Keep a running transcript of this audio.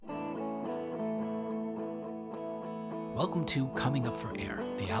Welcome to Coming Up for Air,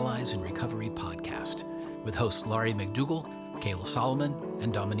 the Allies in Recovery podcast, with hosts Laurie McDougall, Kayla Solomon,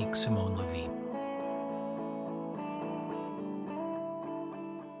 and Dominique Simone Levine.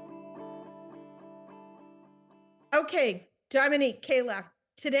 Okay, Dominique, Kayla,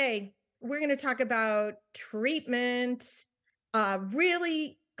 today we're going to talk about treatment, a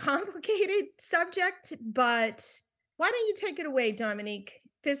really complicated subject, but why don't you take it away, Dominique?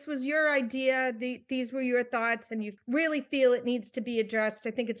 This was your idea. These were your thoughts, and you really feel it needs to be addressed.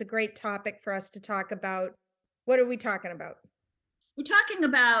 I think it's a great topic for us to talk about. What are we talking about? We're talking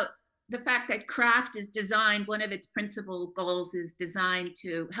about the fact that CRAFT is designed, one of its principal goals is designed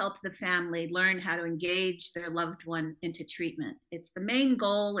to help the family learn how to engage their loved one into treatment. It's the main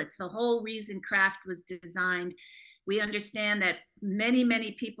goal. It's the whole reason CRAFT was designed. We understand that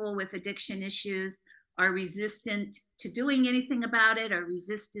many people with addiction issues are resistant to doing anything about it, are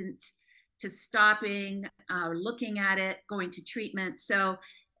resistant to stopping, looking at it, going to treatment. So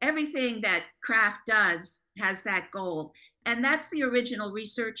everything that CRAFT does has that goal. And that's the original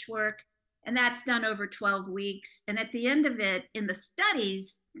research work. And that's done over 12 weeks. And at the end of it, in the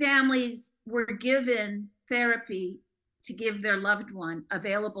studies, families were given therapy to give their loved one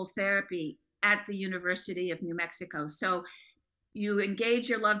available therapy at the University of New Mexico. So you engage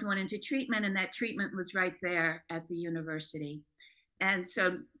your loved one into treatment, and that treatment was right there at the university. And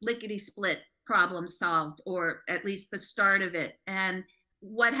so lickety split, problem solved, or at least the start of it. And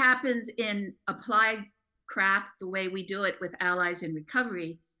what happens in applied CRAFT, the way we do it with Allies in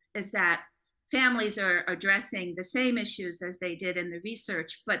Recovery, is that families are addressing the same issues as they did in the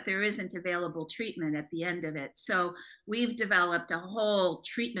research, but there isn't available treatment at the end of it. So we've developed a whole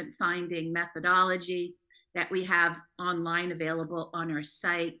treatment finding methodology that we have online available on our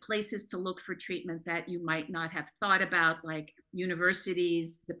site, places to look for treatment that you might not have thought about, like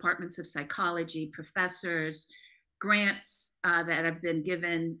universities, departments of psychology, professors, grants that have been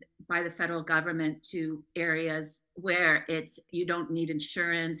given by the federal government to areas where you don't need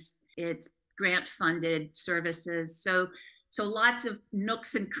insurance, it's grant funded services. So lots of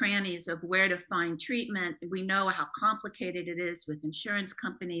nooks and crannies of where to find treatment. We know how complicated it is with insurance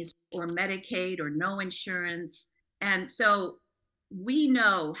companies or Medicaid or no insurance. And so we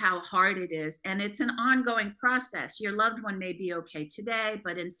know how hard it is, and it's an ongoing process. Your loved one may be okay today,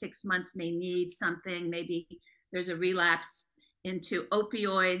 but in 6 months may need something. Maybe there's a relapse into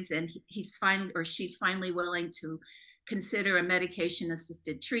opioids, and he's finally or she's finally willing to consider a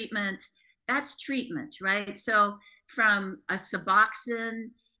medication-assisted treatment. That's treatment, right? So from a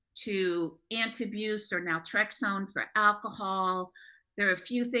Suboxone to Antabuse or naltrexone for alcohol, there are a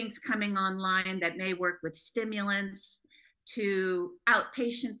few things coming online that may work with stimulants, to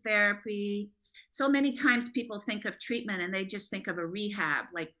outpatient therapy. So many times people think of treatment and they just think of a rehab,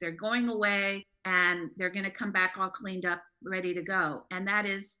 like they're going away and they're going to come back all cleaned up, ready to go. And that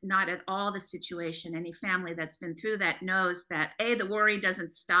is not at all the situation. Any family that's been through that knows that the worry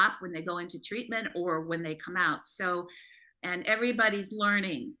doesn't stop when they go into treatment or when they come out. So, and everybody's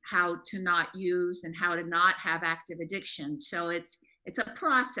learning how to not use and how to not have active addiction. So it's a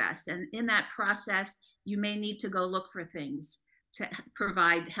process. And in that process, you may need to go look for things to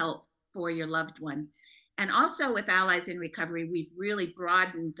provide help for your loved one. And also with Allies in Recovery, we've really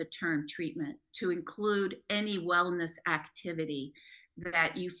broadened the term treatment to include any wellness activity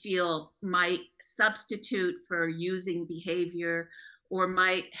that you feel might substitute for using behavior or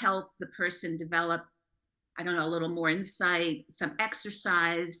might help the person develop, a little more insight, some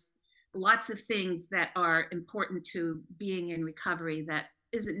exercise, lots of things that are important to being in recovery that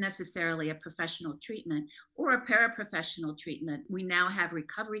isn't necessarily a professional treatment or a paraprofessional treatment. We now have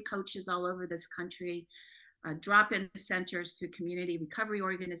recovery coaches all over this country, drop-in centers through community recovery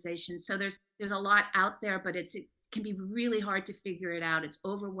organizations. So there's a lot out there, but it can be really hard to figure it out. It's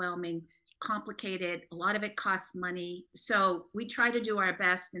overwhelming, complicated. A lot of it costs money. So we try to do our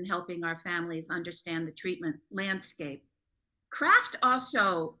best in helping our families understand the treatment landscape. CRAFT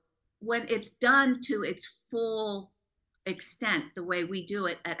also, when it's done to its full extent, the way we do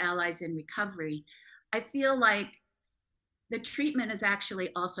it at Allies in Recovery, I feel like the treatment is actually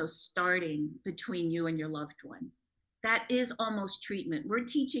also starting between you and your loved one. That is almost treatment. We're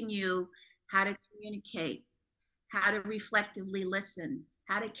teaching you how to communicate, how to reflectively listen,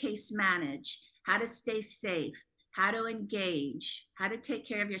 how to case manage, how to stay safe, how to engage, how to take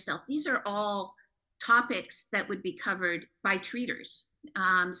care of yourself. These are all topics that would be covered by treaters.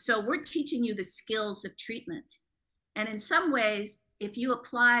 So we're teaching you the skills of treatment. And in some ways, if you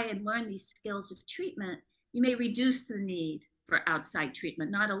apply and learn these skills of treatment, you may reduce the need for outside treatment,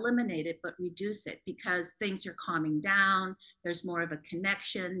 not eliminate it, but reduce it, because things are calming down. There's more of a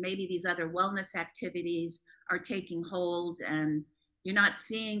connection. Maybe these other wellness activities are taking hold, and you're not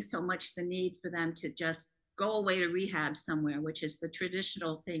seeing so much the need for them to just go away to rehab somewhere, which is the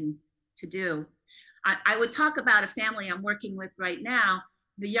traditional thing to do. I would talk about a family I'm working with right now.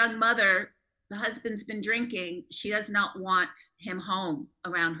 The young mother, the husband's been drinking. She does not want him home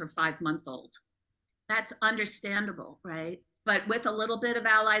around her 5-month-old. That's understandable, right? But with a little bit of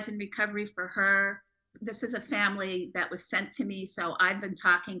Allies in Recovery for her, this is a family that was sent to me. So I've been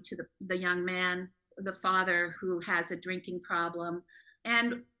talking to the young man, the father who has a drinking problem.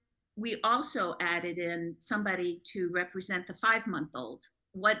 And we also added in somebody to represent the 5-month-old.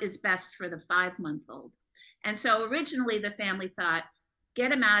 What is best for the 5-month-old? And so originally the family thought,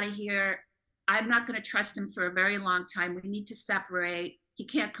 get him out of here. I'm not going to trust him for a very long time. We need to separate. He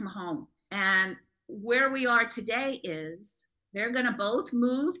can't come home. And where we are today is they're going to both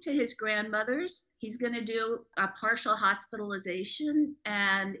move to his grandmother's. He's going to do a partial hospitalization,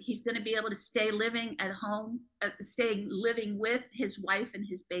 and he's going to be able to stay living at home, stay living with his wife and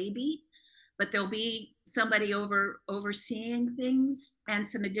his baby. But there'll be somebody overseeing things and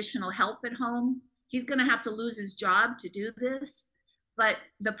some additional help at home. He's going to have to lose his job to do this, but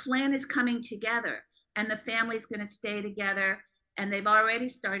the plan is coming together, and the family's going to stay together, and they've already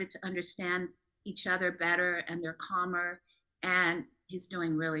started to understand each other better, and they're calmer, and he's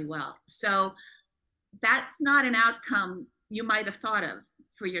doing really well. So that's not an outcome you might have thought of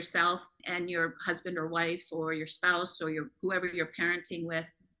for yourself and your husband or wife or your spouse or whoever you're parenting with.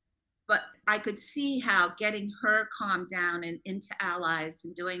 But I could see how getting her calmed down and into Allies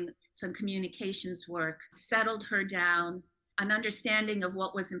and doing some communications work settled her down, an understanding of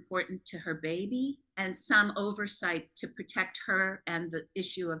what was important to her baby, and some oversight to protect her and the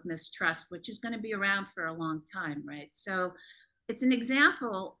issue of mistrust, which is going to be around for a long time, right? So it's an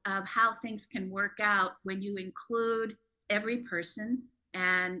example of how things can work out when you include every person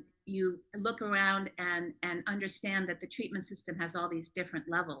and you look around and understand that the treatment system has all these different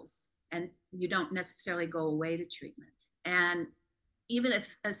levels, and you don't necessarily go away to treatment. And even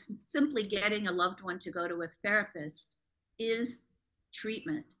if simply getting a loved one to go to a therapist is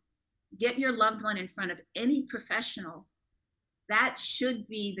treatment, get your loved one in front of any professional. That should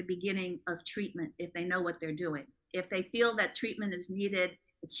be the beginning of treatment if they know what they're doing. If they feel that treatment is needed,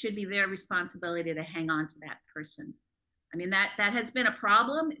 it should be their responsibility to hang on to that person. I mean, that has been a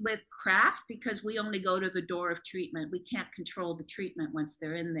problem with CRAFT because we only go to the door of treatment. We can't control the treatment once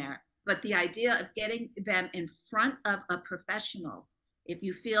they're in there. But the idea of getting them in front of a professional, if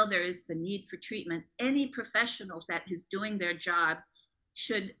you feel there is the need for treatment, any professional that is doing their job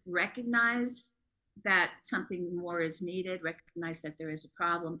should recognize that something more is needed, recognize that there is a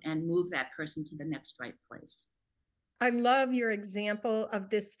problem, and move that person to the next right place. I love your example of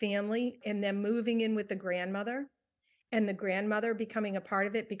this family and them moving in with the grandmother and the grandmother becoming a part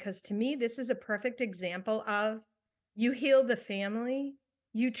of it, because to me, this is a perfect example of you heal the family,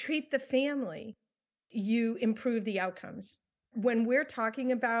 you treat the family, you improve the outcomes. When we're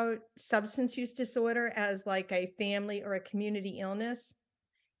talking about substance use disorder as like a family or a community illness,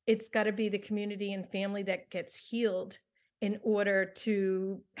 it's got to be the community and family that gets healed in order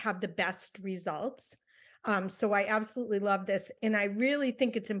to have the best results. So I absolutely love this. And I really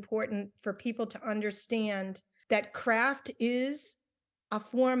think it's important for people to understand that CRAFT is a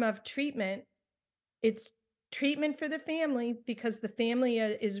form of treatment. It's treatment for the family because the family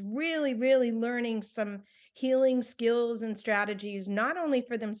is really, really learning some healing skills and strategies, not only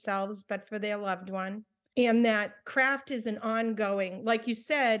for themselves, but for their loved one. And that CRAFT is an ongoing, like you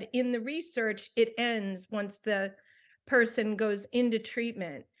said, in the research, it ends once the person goes into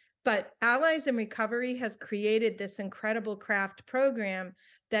treatment. But Allies in Recovery has created this incredible CRAFT program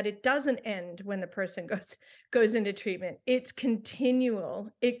that it doesn't end when the person goes into treatment. It's continual.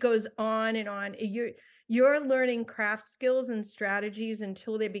 It goes on and on. You're learning craft skills and strategies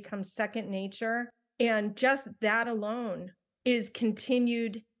until they become second nature. And just that alone is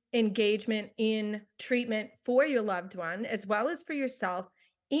continued engagement in treatment for your loved one, as well as for yourself.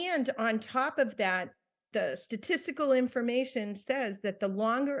 And on top of that, the statistical information says that the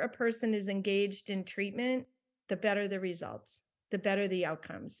longer a person is engaged in treatment, the better the results, the better the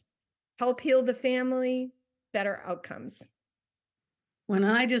outcomes. Help heal the family, better outcomes. When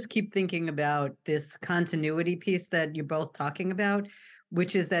I just keep thinking about this continuity piece that you're both talking about,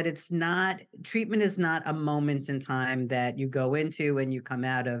 which is that treatment is not a moment in time that you go into and you come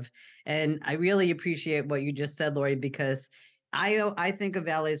out of. And I really appreciate what you just said, Lori, because I think of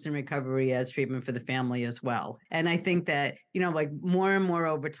Allies in Recovery as treatment for the family as well. And I think that, like more and more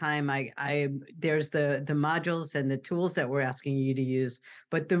over time, I there's the modules and the tools that we're asking you to use,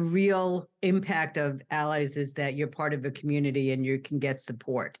 but the real impact of Allies is that you're part of a community and you can get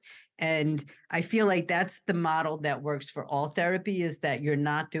support. And I feel like that's the model that works for all therapy, is that you're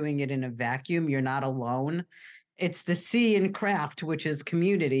not doing it in a vacuum. You're not alone. It's the C in CRAFT, which is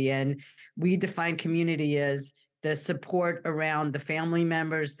community. And we define community as the support around the family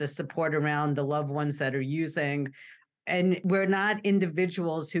members, the support around the loved ones that are using. And we're not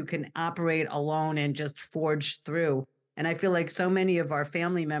individuals who can operate alone and just forge through. And I feel like so many of our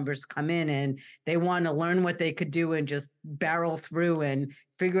family members come in and they want to learn what they could do and just barrel through and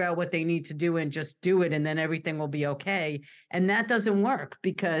figure out what they need to do and just do it, and then everything will be okay. And that doesn't work,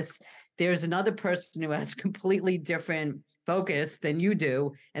 because there's another person who has completely different focus than you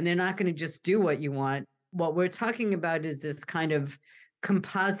do, and they're not going to just do what you want. What we're talking about is this kind of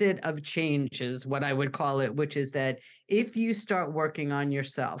composite of change, is what I would call it, which is that if you start working on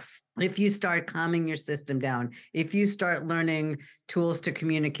yourself, if you start calming your system down, if you start learning tools to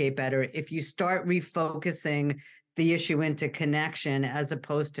communicate better, if you start refocusing the issue into connection as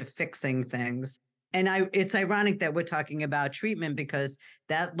opposed to fixing things. And it's ironic that we're talking about treatment, because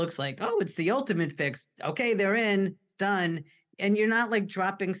that looks like, oh, it's the ultimate fix. Okay, they're in, done. And you're not like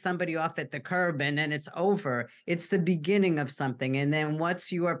dropping somebody off at the curb and then it's over. It's the beginning of something. And then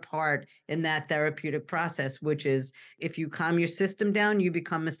what's your part in that therapeutic process, which is, if you calm your system down, you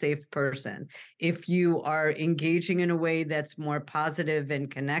become a safe person. If you are engaging in a way that's more positive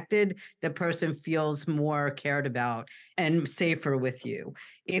and connected, the person feels more cared about and safer with you.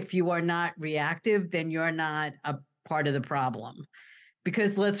 If you are not reactive, then you're not a part of the problem.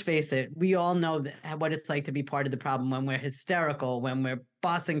 Because let's face it, we all know what it's like to be part of the problem when we're hysterical, when we're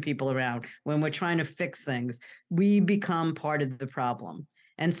bossing people around, when we're trying to fix things. We become part of the problem.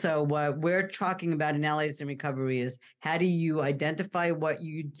 And so what we're talking about in Allies in Recovery is, how do you identify what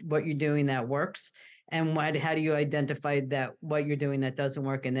you're doing that works, and how do you identify that what you're doing that doesn't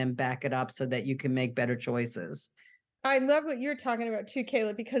work, and then back it up so that you can make better choices. I love what you're talking about too,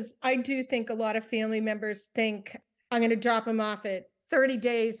 Kayla, because I do think a lot of family members think, I'm going to drop them off at 30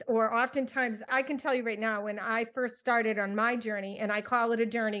 days, or oftentimes, I can tell you right now, when I first started on my journey, and I call it a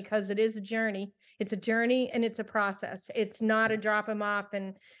journey because it is a journey. It's a journey and it's a process. It's not a drop them off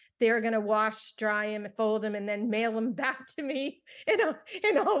and they're going to wash, dry them, fold them, and then mail them back to me.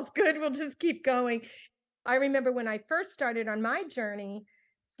 And all's good. We'll just keep going. I remember when I first started on my journey,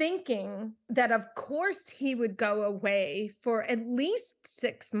 thinking that of course he would go away for at least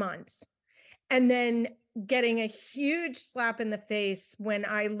 6 months, and then getting a huge slap in the face when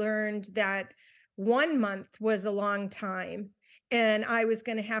I learned that 1 month was a long time, and I was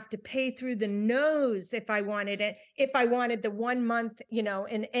going to have to pay through the nose if I wanted it. If I wanted the 1 month,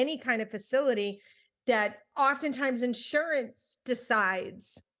 in any kind of facility, that oftentimes insurance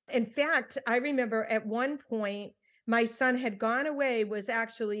decides. In fact, I remember at one point, my son had gone away, was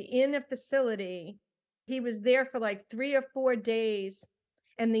actually in a facility. He was there for like 3 or 4 days.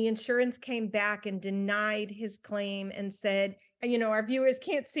 And the insurance came back and denied his claim and said, our viewers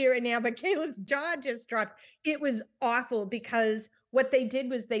can't see it right now, but Kayla's jaw just dropped. It was awful, because what they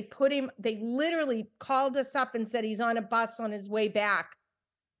did was they literally called us up and said, he's on a bus on his way back.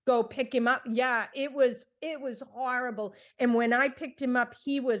 Go pick him up. Yeah, it was horrible. And when I picked him up,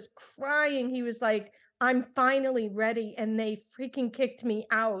 he was crying. He was like, I'm finally ready. And they freaking kicked me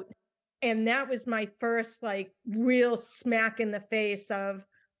out. And that was my first real smack in the face of,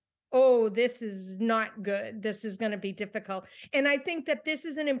 oh, this is not good. This is going to be difficult. And I think that this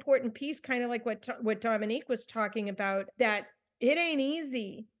is an important piece, kind of like what Dominique was talking about, that it ain't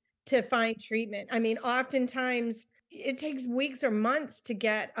easy to find treatment. I mean, oftentimes it takes weeks or months to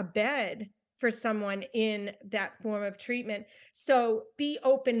get a bed for someone in that form of treatment. So be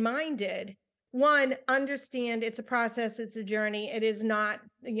open-minded. One, understand it's a process, it's a journey. It is not,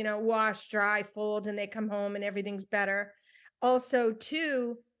 wash, dry, fold, and they come home and everything's better. Also,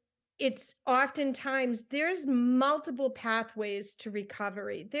 two, it's oftentimes there's multiple pathways to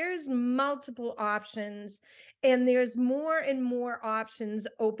recovery. There's multiple options, and there's more and more options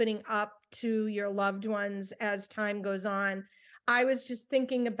opening up to your loved ones as time goes on. I was just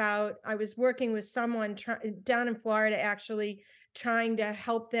thinking about, I was working with someone down in Florida, actually, trying to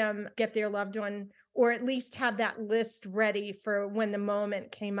help them get their loved one, or at least have that list ready for when the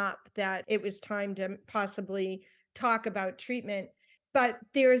moment came up that it was time to possibly talk about treatment. But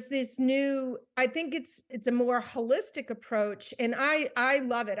there's this new, I think it's a more holistic approach, and I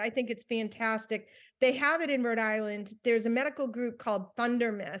love it. I think it's fantastic. They have it in Rhode Island. There's a medical group called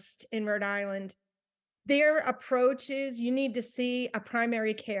Thunder Mist in Rhode Island. Their approach is you need to see a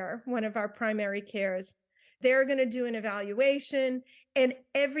primary care, one of our primary cares. They're going to do an evaluation and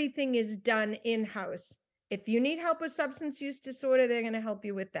everything is done in-house. If you need help with substance use disorder, they're going to help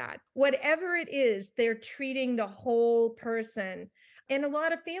you with that. Whatever it is, they're treating the whole person. And a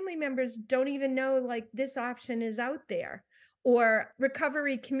lot of family members don't even know like this option is out there. Or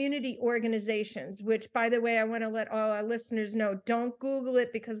recovery community organizations, which, by the way, I want to let all our listeners know, don't Google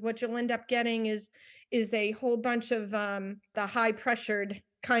it, because what you'll end up getting is a whole bunch of the high pressured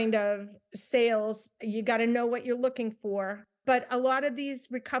kind of sales. You got to know what you're looking for. But a lot of these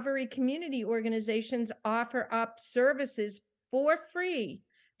recovery community organizations offer up services for free,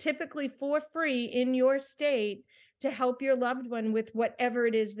 typically for free in your state, to help your loved one with whatever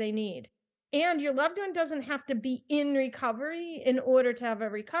it is they need. And your loved one doesn't have to be in recovery in order to have a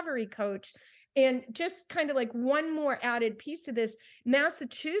recovery coach. And just kind of like one more added piece to this,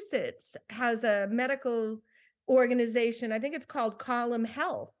 Massachusetts has a medical organization, I think it's called Column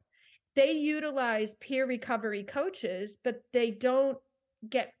Health. They utilize peer recovery coaches, but they don't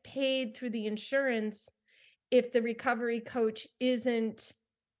get paid through the insurance if the recovery coach isn't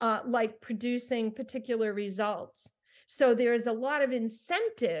like producing particular results. So there's a lot of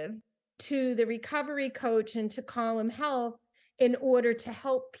incentive to the recovery coach and to Column Health in order to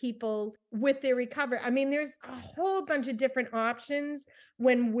help people with their recovery. I mean, there's a whole bunch of different options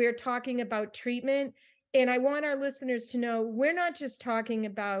when we're talking about treatment. And I want our listeners to know, we're not just talking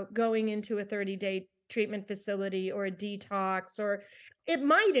about going into a 30-day treatment facility or a detox, or it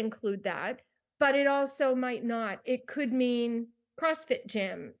might include that, but it also might not. It could mean CrossFit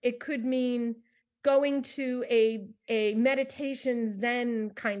gym. It could mean going to a meditation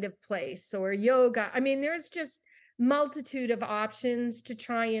Zen kind of place, or yoga. I mean, there's just multitude of options to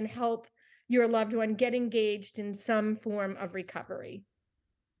try and help your loved one get engaged in some form of recovery.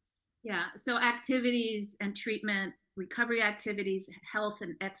 Yeah, so activities and treatment, recovery activities, health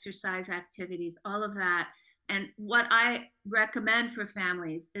and exercise activities, all of that. And what I recommend for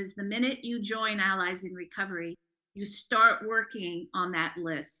families is the minute you join Allies in Recovery, you start working on that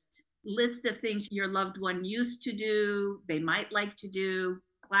list of things your loved one used to do, they might like to do,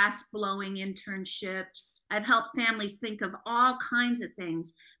 glass blowing internships. I've helped families think of all kinds of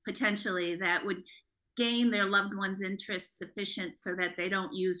things potentially that would gain their loved one's interest sufficient so that they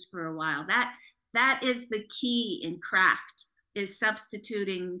don't use for a while. That is the key in craft, is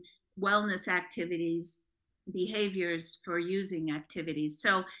substituting wellness activities, behaviors for using activities.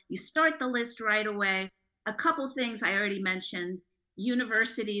 So you start the list right away. A couple things I already mentioned.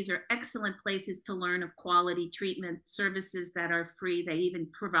 Universities are excellent places to learn of quality treatment services that are free. They even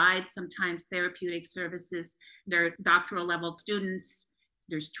provide sometimes therapeutic services. They're doctoral level students.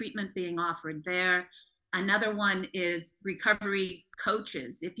 There's treatment being offered there. Another one is recovery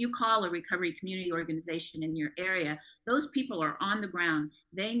coaches. If you call a recovery community organization in your area, those people are on the ground.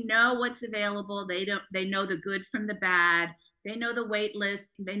 They know what's available. They know the good from the bad. They know the wait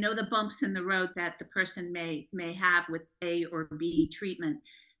list. They know the bumps in the road that the person may have with A or B treatment.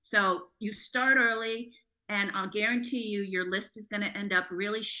 So you start early, and I'll guarantee you your list is going to end up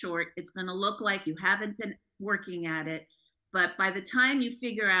really short. It's going to look like you haven't been working at it. But by the time you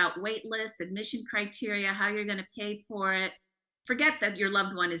figure out wait lists, admission criteria, how you're going to pay for it, forget that your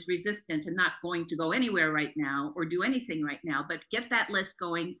loved one is resistant and not going to go anywhere right now or do anything right now, but get that list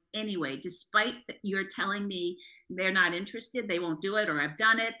going anyway, despite that you're telling me they're not interested, they won't do it, or I've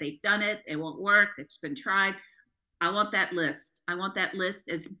done it, they've done it, it won't work, it's been tried. I want that list. I want that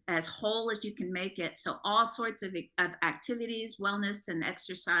list as whole as you can make it. So all sorts of activities, wellness and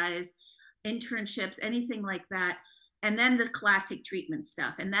exercise, internships, anything like that. And then the classic treatment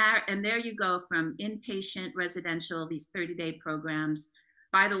stuff. And there you go, from inpatient, residential, these 30-day programs.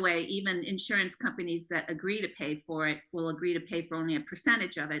 By the way, even insurance companies that agree to pay for it will agree to pay for only a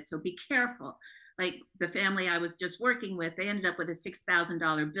percentage of it. So be careful. Like the family I was just working with, they ended up with a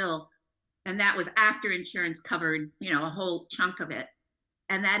 $6,000 bill. And that was after insurance covered, a whole chunk of it.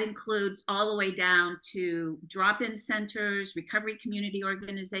 And that includes all the way down to drop-in centers, recovery community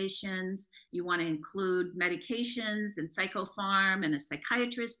organizations. You want to include medications and psychopharm and a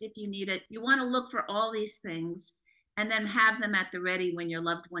psychiatrist if you need it. You want to look for all these things and then have them at the ready when your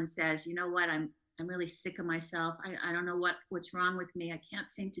loved one says, you know what, I'm really sick of myself. I don't know what's wrong with me. I can't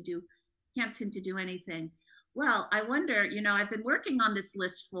seem to do anything. Well, I wonder, I've been working on this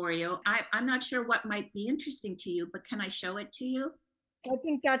list for you. I'm not sure what might be interesting to you, but can I show it to you? I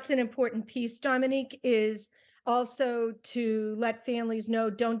think that's an important piece, Dominique, is also to let families know,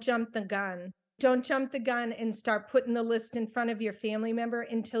 don't jump the gun. Don't jump the gun and start putting the list in front of your family member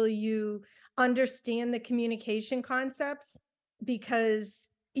until you understand the communication concepts, because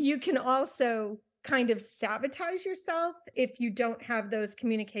you can also kind of sabotage yourself if you don't have those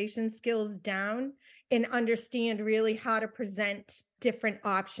communication skills down and understand really how to present different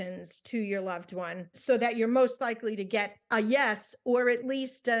options to your loved one so that you're most likely to get a yes or at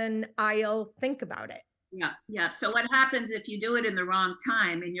least an I'll think about it. Yeah, yeah. So what happens if you do it in the wrong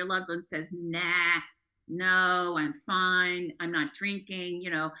time and your loved one says, nah, no, I'm fine, I'm not drinking,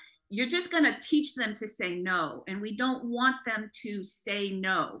 you're just going to teach them to say no. And we don't want them to say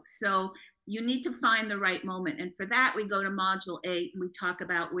no. So you need to find the right moment. And for that, we go to module 8 and we talk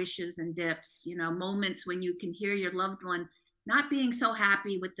about wishes and dips, moments when you can hear your loved one not being so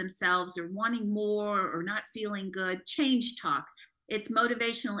happy with themselves or wanting more or not feeling good. Change talk. It's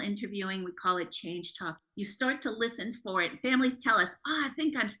motivational interviewing. We call it change talk. You start to listen for it. Families tell us, I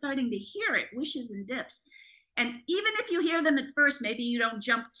think I'm starting to hear it, wishes and dips. And even if you hear them at first, maybe you don't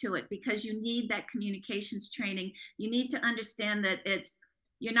jump to it because you need that communications training. You need to understand that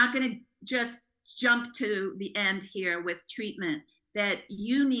you're not going to just jump to the end here with treatment, that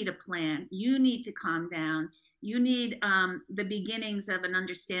you need a plan. You need to calm down. You need the beginnings of an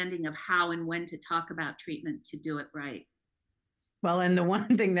understanding of how and when to talk about treatment to do it right. Well, and the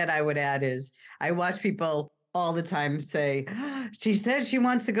one thing that I would add is I watch people all the time say, she said she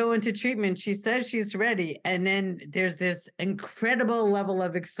wants to go into treatment. She says she's ready. And then there's this incredible level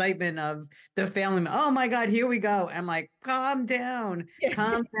of excitement of the family. Oh my God, here we go. I'm like, calm down,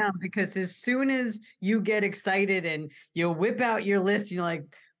 calm down. Because as soon as you get excited and you whip out your list, you're like,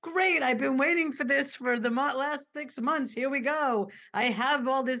 great, I've been waiting for this for the last 6 months. Here we go. I have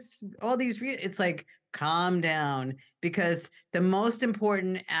all these, it's like, calm down, because the most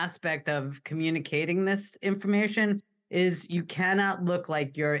important aspect of communicating this information is you cannot look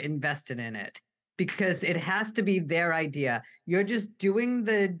like you're invested in it, because it has to be their idea. You're just doing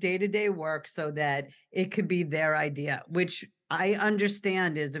the day-to-day work so that it could be their idea, which I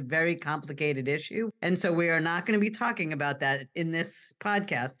understand is a very complicated issue. And so we are not going to be talking about that in this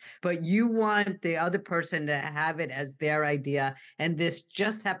podcast, but you want the other person to have it as their idea. And this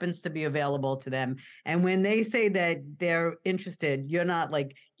just happens to be available to them. And when they say that they're interested, you're not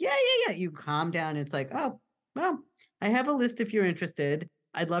like, yeah. You calm down. It's like, oh, well, I have a list if you're interested.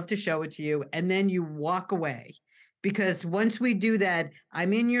 I'd love to show it to you. And then you walk away. Because once we do that,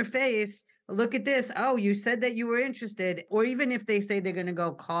 I'm in your face. Look at this. Oh, you said that you were interested. Or even if they say they're going to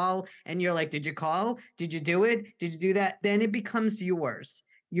go call and you're like, did you call? Did you do it? Did you do that? Then it becomes yours.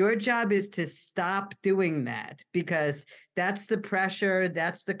 Your job is to stop doing that, because that's the pressure.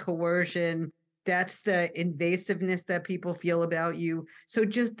 That's the coercion. That's the invasiveness that people feel about you. So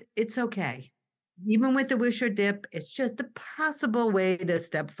just, it's okay. Even with the wish or dip, it's just a possible way to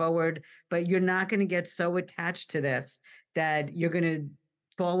step forward, but you're not going to get so attached to this that you're going to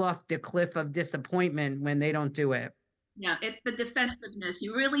fall off the cliff of disappointment when they don't do it. Yeah, it's the defensiveness.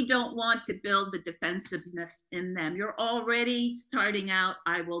 You really don't want to build the defensiveness in them. You're already starting out,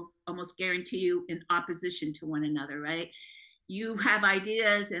 I will almost guarantee you, in opposition to one another, right? You have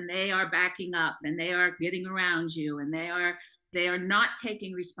ideas and they are backing up and they are getting around you and they are not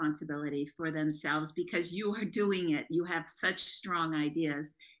taking responsibility for themselves because you are doing it. You have such strong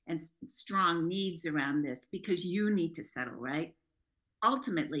ideas and strong needs around this because you need to settle, right?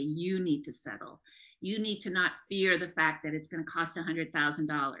 Ultimately, you need to settle. You need to not fear the fact that it's going to cost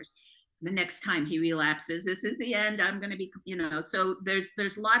 $100,000 the next time he relapses. This is the end. I'm going to be, so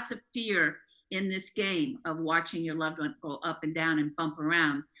there's lots of fear in this game of watching your loved one go up and down and bump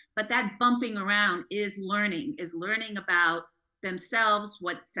around. But that bumping around is learning about themselves,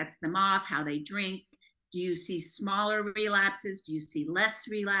 what sets them off, how they drink. Do you see smaller relapses? Do you see less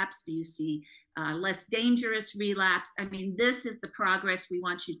relapse? Do you see less dangerous relapse? I mean, this is the progress we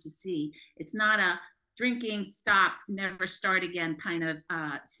want you to see. It's not a drinking, stop, never start again kind of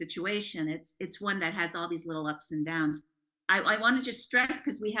situation. It's one that has all these little ups and downs. I want to just stress,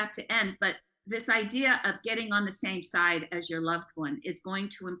 because we have to end, but this idea of getting on the same side as your loved one is going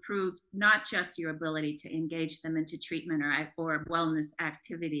to improve not just your ability to engage them into treatment or wellness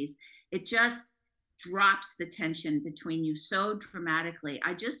activities. It just drops the tension between you so dramatically.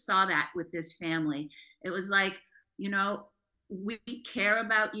 I just saw that with this family. It was like, we care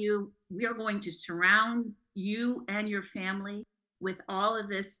about you. We are going to surround you and your family with all of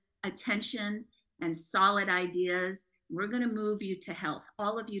this attention and solid ideas. We're going to move you to health,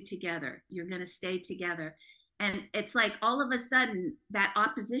 all of you together. You're going to stay together. And it's like all of a sudden that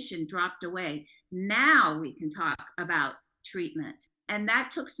opposition dropped away. Now we can talk about treatment. And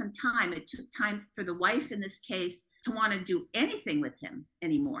that took some time. It took time for the wife in this case to want to do anything with him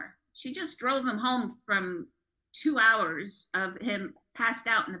anymore. She just drove him home from 2 hours of him passed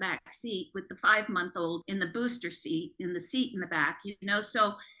out in the back seat with the 5-month-old in the booster seat, in the seat in the back,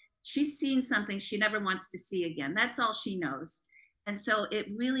 So she's seen something she never wants to see again. That's all she knows. And so it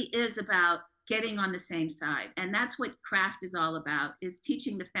really is about getting on the same side. And that's what craft is all about, is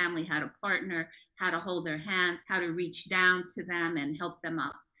teaching the family how to partner, how to hold their hands, how to reach down to them and help them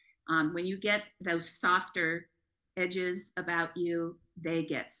up. When you get those softer edges about you, they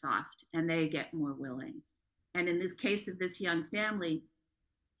get soft and they get more willing. And in the case of this young family,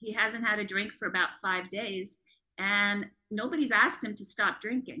 he hasn't had a drink for about 5 days and nobody's asked him to stop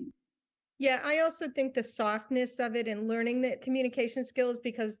drinking. Yeah, I also think the softness of it and learning the communication skills,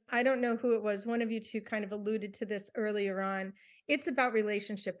 because I don't know who it was, one of you two kind of alluded to this earlier on. It's about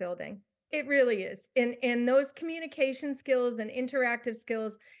relationship building. It really is. And those communication skills and interactive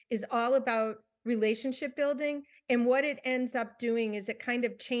skills is all about relationship building. And what it ends up doing is it kind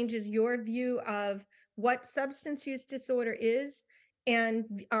of changes your view of what substance use disorder is and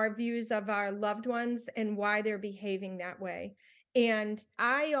our views of our loved ones and why they're behaving that way. And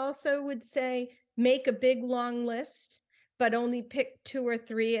I also would say make a big long list, but only pick 2 or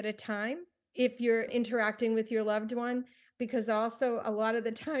 3 at a time if you're interacting with your loved one, because also a lot of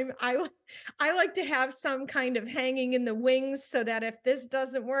the time I like to have some kind of hanging in the wings so that if this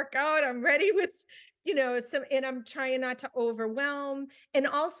doesn't work out, I'm ready with, some, and I'm trying not to overwhelm, and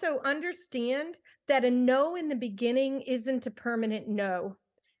also understand that a no in the beginning isn't a permanent no.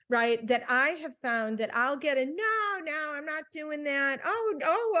 Right. That I have found that I'll get a no, I'm not doing that.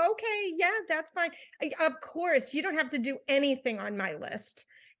 Oh, okay. Yeah, that's fine. Of course, you don't have to do anything on my list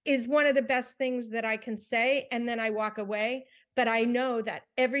is one of the best things that I can say. And then I walk away. But I know that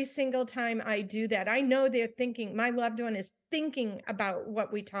every single time I do that, I know they're thinking, my loved one is thinking about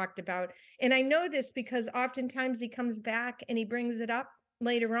what we talked about. And I know this because oftentimes he comes back and he brings it up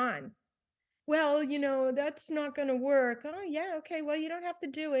later on. Well, that's not going to work. Oh, yeah. Okay. Well, you don't have to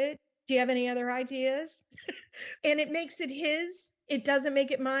do it. Do you have any other ideas? And it makes it his. It doesn't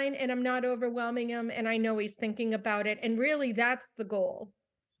make it mine. And I'm not overwhelming him. And I know he's thinking about it. And really, that's the goal.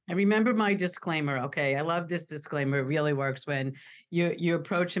 And remember my disclaimer. Okay. I love this disclaimer. It really works when you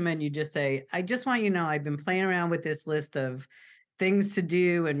approach him and you just say, I just want you to know I've been playing around with this list of things to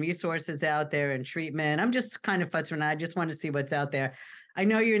do and resources out there and treatment. I'm just kind of futzing. I just want to see what's out there. I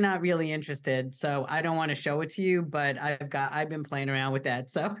know you're not really interested, so I don't want to show it to you, but I've been playing around with that.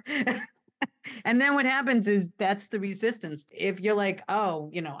 So, and then what happens is that's the resistance. If you're like, oh,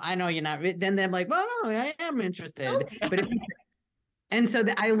 I know you're not, then they're like, well, no, I am interested. Okay. But and so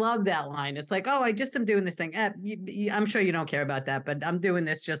I love that line. It's like, oh, I just am doing this thing. I'm sure you don't care about that, but I'm doing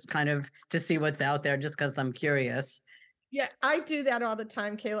this just kind of to see what's out there just because I'm curious. Yeah, I do that all the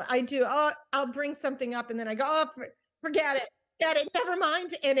time, Kayla. I do. I'll bring something up and then I go, oh, forget it. Never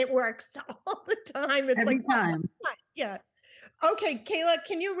mind. And it works all the time. It's every time. Oh, yeah. Okay, Kayla,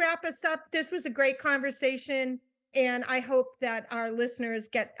 can you wrap us up? This was a great conversation. And I hope that our listeners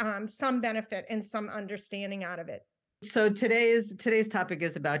get some benefit and some understanding out of it. So today's topic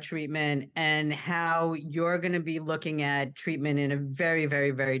is about treatment and how you're going to be looking at treatment in a very,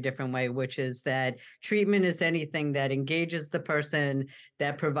 very, very different way, which is that treatment is anything that engages the person,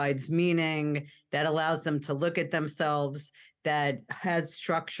 that provides meaning, that allows them to look at themselves, that has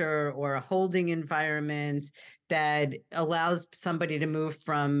structure or a holding environment, that allows somebody to move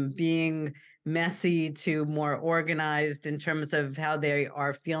from being messy to more organized in terms of how they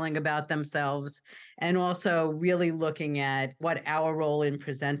are feeling about themselves, and also really looking at what our role in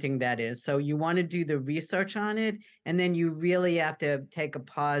presenting that is. So you want to do the research on it, and then you really have to take a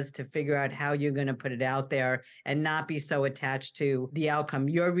pause to figure out how you're going to put it out there and not be so attached to the outcome.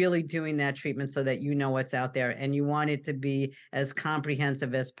 You're really doing that treatment so that you know what's out there, and you want it to be as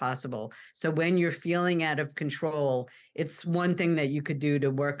comprehensive as possible. So when you're feeling out of control, it's one thing that you could do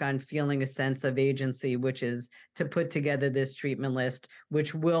to work on feeling a sense of agency, which is to put together this treatment list,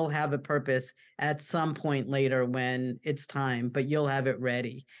 which will have a purpose at some point later when it's time, but you'll have it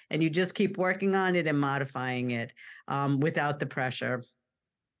ready. And you just keep working on it and modifying it without the pressure.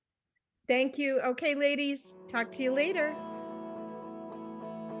 Thank you. Okay, ladies, talk to you later.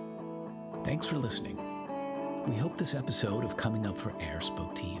 Thanks for listening. We hope this episode of Coming Up for Air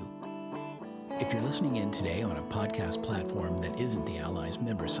spoke to you. If you're listening in today on a podcast platform that isn't the Allies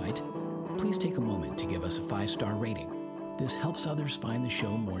member site, please take a moment to give us a 5-star rating. This helps others find the show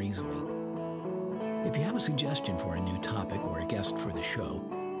more easily. If you have a suggestion for a new topic or a guest for the show,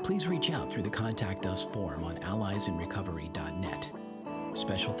 please reach out through the Contact Us form on alliesinrecovery.net.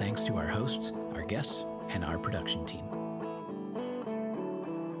 Special thanks to our hosts, our guests, and our production team.